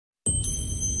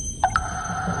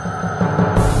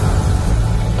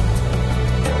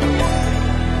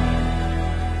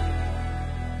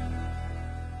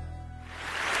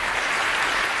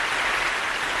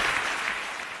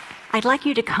I'd like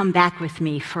you to come back with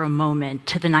me for a moment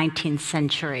to the 19th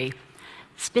century,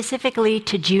 specifically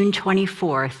to June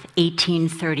 24th,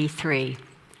 1833.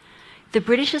 The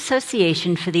British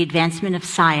Association for the Advancement of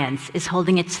Science is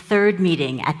holding its third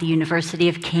meeting at the University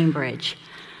of Cambridge.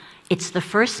 It's the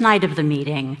first night of the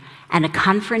meeting, and a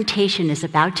confrontation is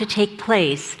about to take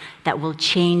place that will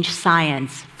change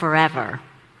science forever.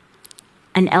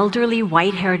 An elderly,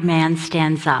 white-haired man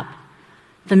stands up.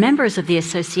 The members of the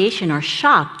association are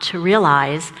shocked to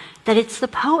realize that it's the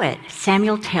poet,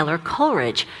 Samuel Taylor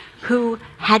Coleridge, who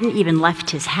hadn't even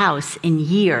left his house in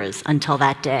years until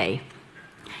that day.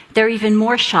 They're even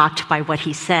more shocked by what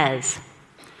he says.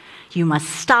 "You must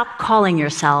stop calling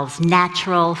yourselves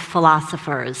natural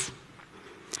philosophers."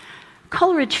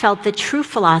 Coleridge felt that true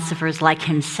philosophers like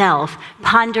himself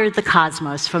pondered the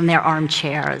cosmos from their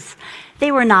armchairs.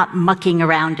 They were not mucking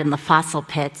around in the fossil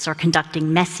pits or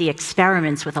conducting messy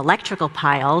experiments with electrical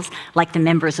piles like the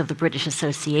members of the British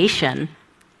Association.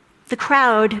 The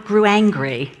crowd grew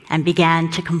angry and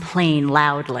began to complain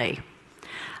loudly.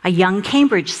 A young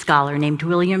Cambridge scholar named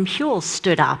William Whewell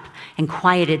stood up and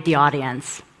quieted the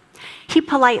audience. He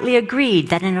politely agreed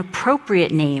that an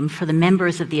appropriate name for the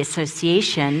members of the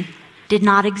association did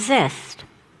not exist.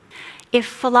 If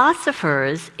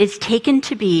philosophers is taken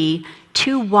to be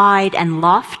too wide and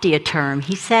lofty a term,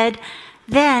 he said,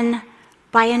 then,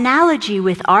 by analogy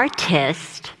with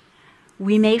artist,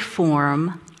 we may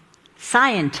form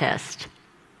scientist.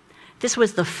 This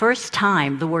was the first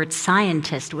time the word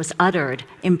scientist was uttered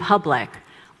in public,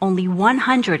 only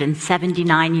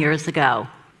 179 years ago.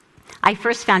 I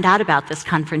first found out about this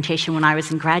confrontation when I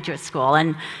was in graduate school,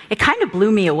 and it kind of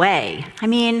blew me away. I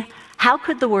mean, how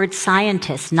could the word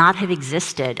scientist not have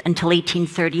existed until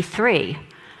 1833?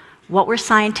 What were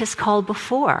scientists called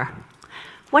before?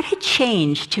 What had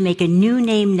changed to make a new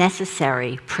name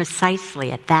necessary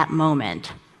precisely at that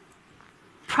moment?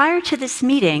 Prior to this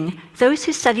meeting, those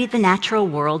who studied the natural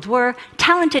world were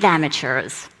talented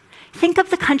amateurs. Think of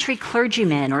the country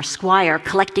clergyman or squire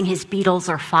collecting his beetles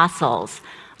or fossils,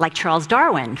 like Charles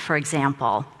Darwin, for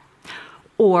example.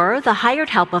 Or the hired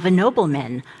help of a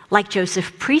nobleman, like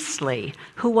Joseph Priestley,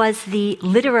 who was the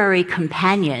literary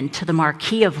companion to the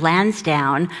Marquis of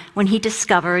Lansdowne when he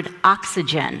discovered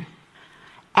oxygen.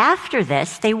 After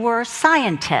this, they were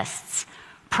scientists,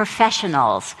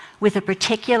 professionals with a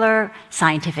particular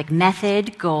scientific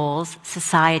method, goals,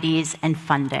 societies, and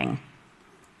funding.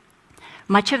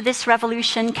 Much of this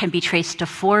revolution can be traced to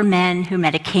four men who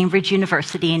met at Cambridge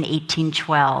University in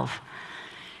 1812.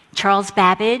 Charles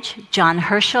Babbage, John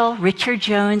Herschel, Richard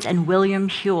Jones, and William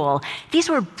Whewell. These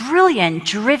were brilliant,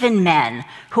 driven men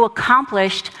who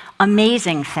accomplished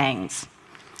amazing things.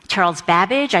 Charles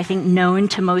Babbage, I think known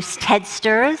to most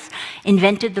TEDsters,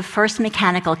 invented the first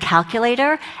mechanical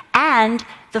calculator and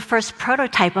the first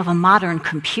prototype of a modern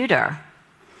computer.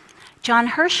 John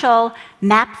Herschel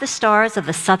mapped the stars of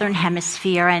the southern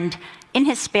hemisphere and, in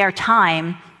his spare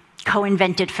time,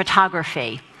 co-invented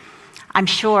photography. I'm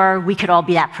sure we could all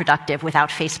be that productive without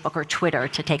Facebook or Twitter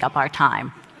to take up our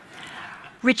time.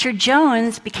 Richard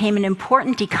Jones became an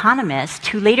important economist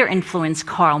who later influenced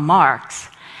Karl Marx.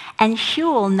 And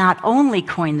Whewell not only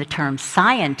coined the term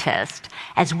scientist,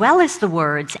 as well as the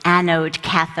words anode,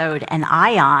 cathode, and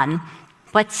ion,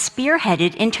 but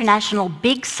spearheaded international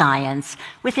big science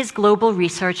with his global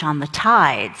research on the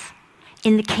tides.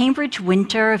 In the Cambridge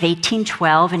winter of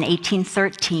 1812 and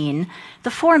 1813, the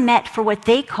four met for what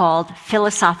they called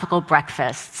philosophical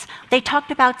breakfasts. They talked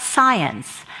about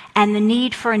science and the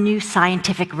need for a new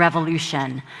scientific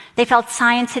revolution. They felt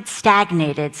science had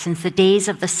stagnated since the days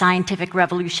of the scientific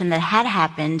revolution that had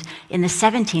happened in the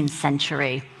 17th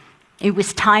century. It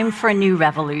was time for a new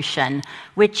revolution,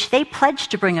 which they pledged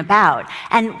to bring about.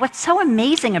 And what's so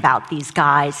amazing about these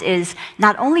guys is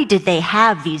not only did they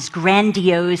have these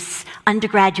grandiose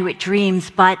undergraduate dreams,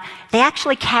 but they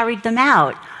actually carried them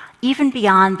out, even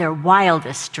beyond their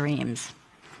wildest dreams.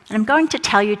 And I'm going to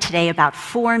tell you today about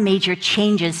four major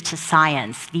changes to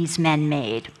science these men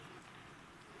made.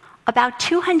 About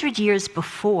 200 years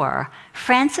before,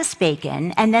 Francis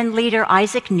Bacon and then later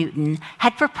Isaac Newton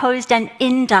had proposed an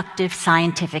inductive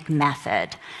scientific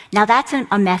method. Now that's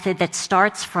a method that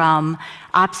starts from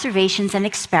observations and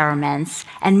experiments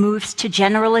and moves to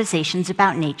generalizations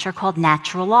about nature called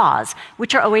natural laws,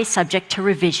 which are always subject to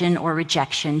revision or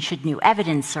rejection should new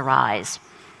evidence arise.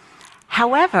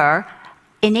 However,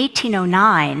 in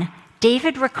 1809,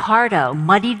 David Ricardo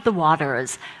muddied the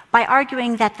waters by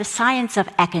arguing that the science of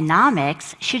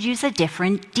economics should use a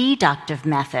different deductive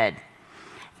method.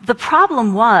 The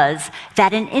problem was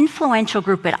that an influential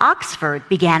group at Oxford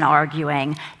began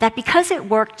arguing that because it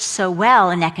worked so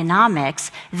well in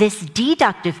economics, this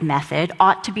deductive method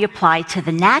ought to be applied to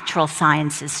the natural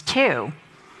sciences too.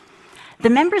 The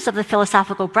members of the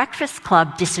Philosophical Breakfast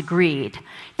Club disagreed.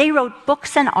 They wrote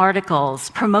books and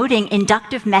articles promoting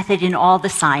inductive method in all the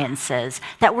sciences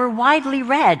that were widely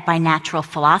read by natural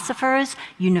philosophers,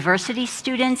 university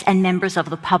students, and members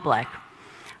of the public.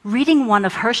 Reading one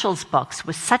of Herschel's books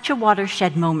was such a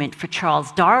watershed moment for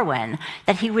Charles Darwin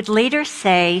that he would later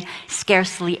say,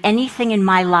 "Scarcely anything in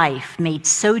my life made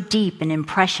so deep an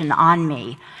impression on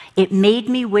me. It made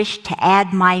me wish to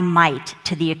add my mite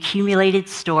to the accumulated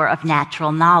store of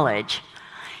natural knowledge."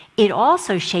 It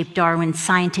also shaped Darwin's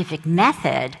scientific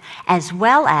method as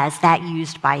well as that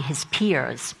used by his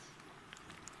peers.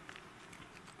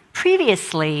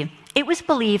 Previously, it was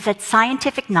believed that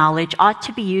scientific knowledge ought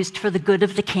to be used for the good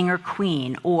of the king or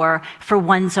queen, or for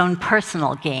one's own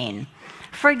personal gain.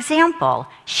 For example,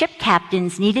 ship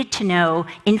captains needed to know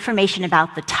information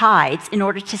about the tides in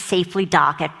order to safely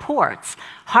dock at ports.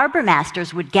 Harbor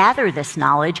masters would gather this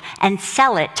knowledge and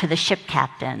sell it to the ship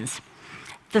captains.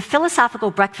 The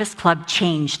Philosophical Breakfast Club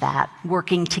changed that,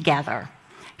 working together.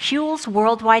 Whewell's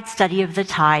worldwide study of the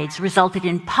tides resulted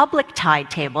in public tide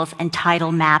tables and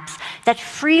tidal maps that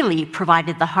freely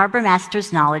provided the harbor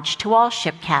master's knowledge to all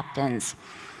ship captains.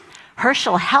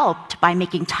 Herschel helped by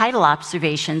making tidal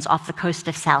observations off the coast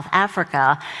of South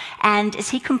Africa, and as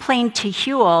he complained to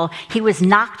Whewell, he was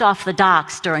knocked off the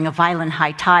docks during a violent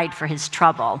high tide for his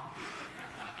trouble.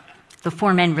 The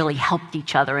four men really helped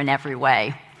each other in every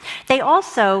way. They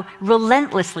also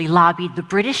relentlessly lobbied the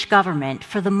British government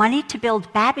for the money to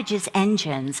build Babbage's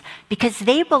engines because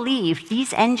they believed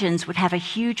these engines would have a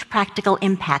huge practical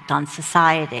impact on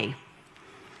society.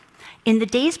 In the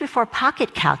days before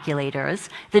pocket calculators,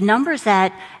 the numbers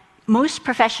that most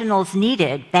professionals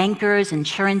needed, bankers,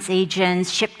 insurance agents,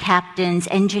 ship captains,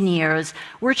 engineers,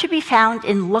 were to be found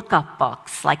in lookup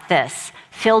books like this,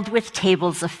 filled with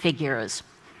tables of figures.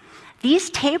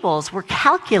 These tables were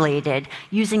calculated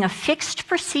using a fixed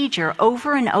procedure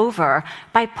over and over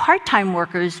by part-time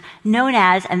workers known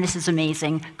as, and this is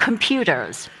amazing,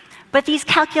 computers. But these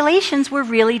calculations were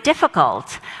really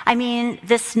difficult. I mean,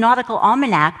 this nautical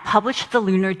almanac published the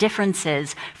lunar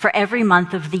differences for every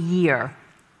month of the year.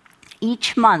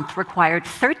 Each month required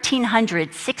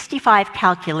 1,365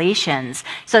 calculations,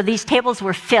 so these tables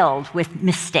were filled with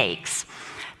mistakes.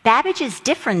 Babbage's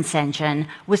difference engine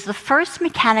was the first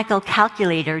mechanical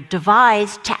calculator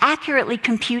devised to accurately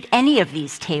compute any of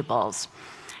these tables.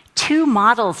 2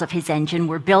 models of his engine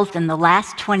were built in the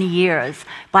last 20 years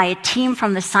by a team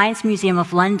from the Science Museum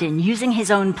of London using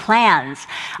his own plans.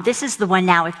 This is the one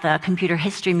now at the Computer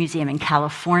History Museum in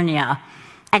California.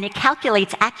 And it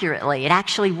calculates accurately. It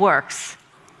actually works.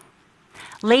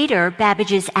 Later,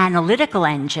 Babbage's analytical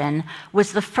engine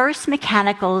was the first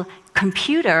mechanical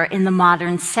computer in the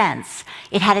modern sense.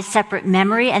 It had a separate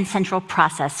memory and central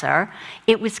processor.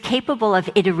 It was capable of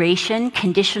iteration,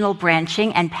 conditional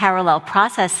branching, and parallel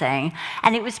processing,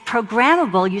 and it was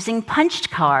programmable using punched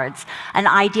cards, an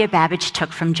idea Babbage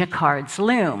took from Jacquard's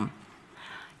loom.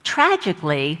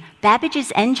 Tragically,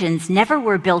 Babbage's engines never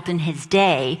were built in his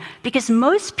day because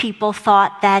most people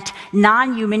thought that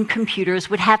non-human computers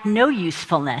would have no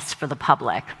usefulness for the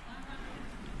public.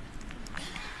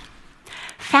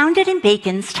 Founded in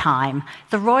Bacon's time,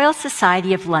 the Royal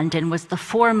Society of London was the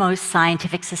foremost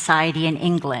scientific society in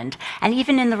England, and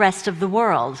even in the rest of the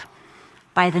world.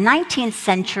 By the 19th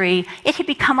century, it had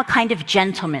become a kind of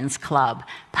gentleman's club,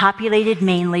 populated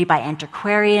mainly by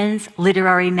antiquarians,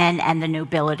 literary men, and the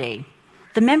nobility.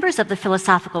 The members of the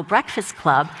Philosophical Breakfast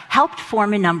Club helped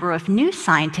form a number of new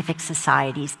scientific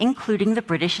societies, including the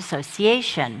British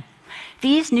Association.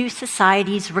 These new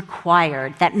societies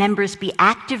required that members be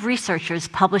active researchers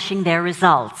publishing their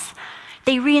results.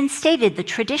 They reinstated the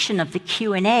tradition of the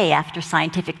Q&A after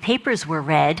scientific papers were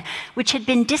read, which had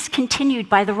been discontinued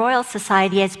by the Royal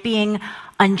Society as being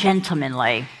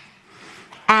ungentlemanly.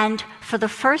 And for the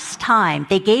first time,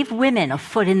 they gave women a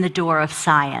foot in the door of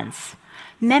science.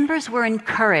 Members were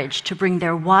encouraged to bring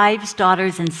their wives,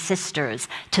 daughters, and sisters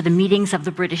to the meetings of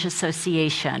the British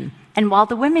Association. And while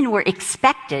the women were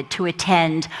expected to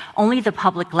attend only the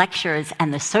public lectures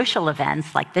and the social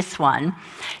events like this one,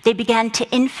 they began to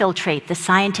infiltrate the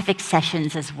scientific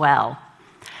sessions as well.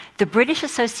 The British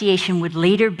Association would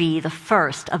later be the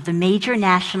first of the major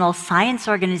national science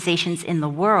organizations in the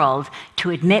world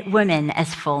to admit women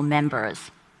as full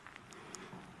members.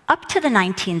 Up to the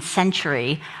 19th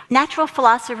century, natural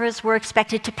philosophers were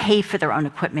expected to pay for their own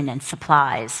equipment and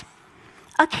supplies.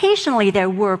 Occasionally, there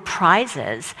were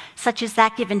prizes, such as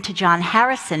that given to John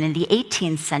Harrison in the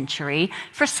 18th century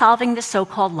for solving the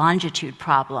so-called longitude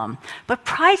problem. But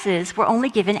prizes were only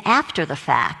given after the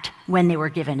fact, when they were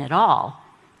given at all.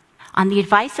 On the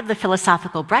advice of the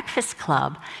Philosophical Breakfast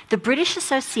Club, the British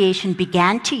Association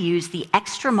began to use the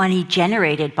extra money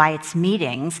generated by its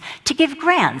meetings to give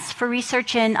grants for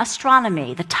research in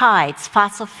astronomy, the tides,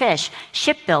 fossil fish,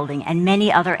 shipbuilding, and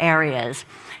many other areas.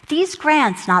 These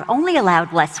grants not only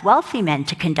allowed less wealthy men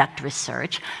to conduct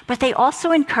research, but they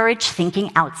also encouraged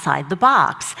thinking outside the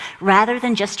box, rather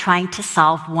than just trying to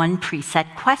solve one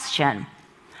preset question.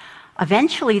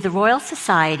 Eventually, the Royal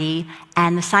Society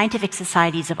and the scientific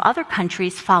societies of other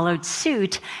countries followed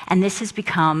suit, and this has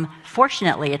become,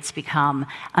 fortunately, it's become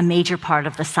a major part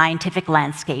of the scientific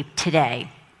landscape today.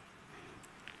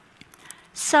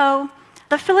 So,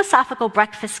 the Philosophical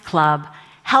Breakfast Club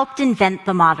helped invent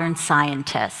the modern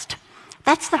scientist.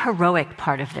 That's the heroic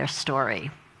part of their story.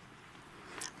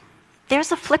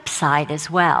 There's a flip side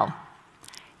as well.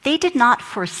 They did not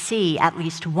foresee at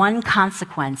least one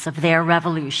consequence of their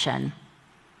revolution.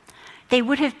 They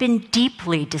would have been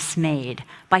deeply dismayed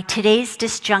by today's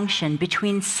disjunction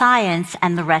between science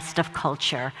and the rest of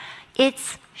culture.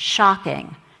 It's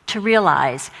shocking to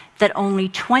realize that only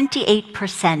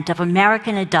 28% of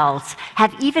American adults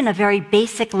have even a very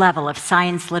basic level of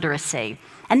science literacy.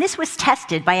 And this was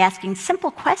tested by asking simple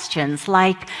questions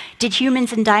like, did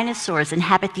humans and dinosaurs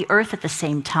inhabit the Earth at the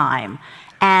same time?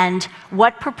 And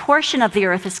what proportion of the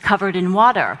Earth is covered in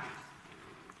water?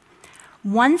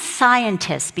 Once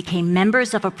scientists became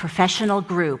members of a professional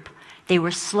group, they were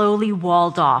slowly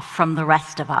walled off from the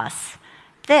rest of us.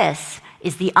 This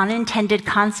is the unintended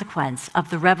consequence of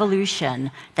the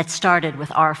revolution that started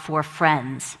with our four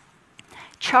friends.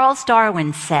 Charles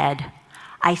Darwin said,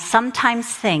 "I sometimes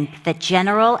think that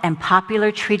general and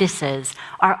popular treatises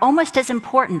are almost as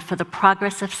important for the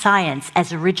progress of science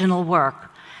as original work.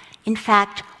 In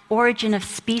fact, Origin of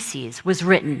Species was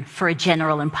written for a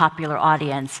general and popular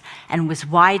audience and was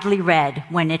widely read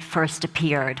when it first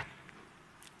appeared."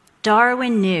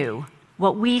 Darwin knew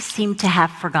what we seem to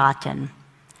have forgotten,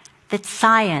 that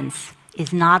science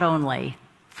is not only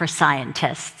for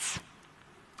scientists.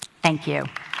 Thank you.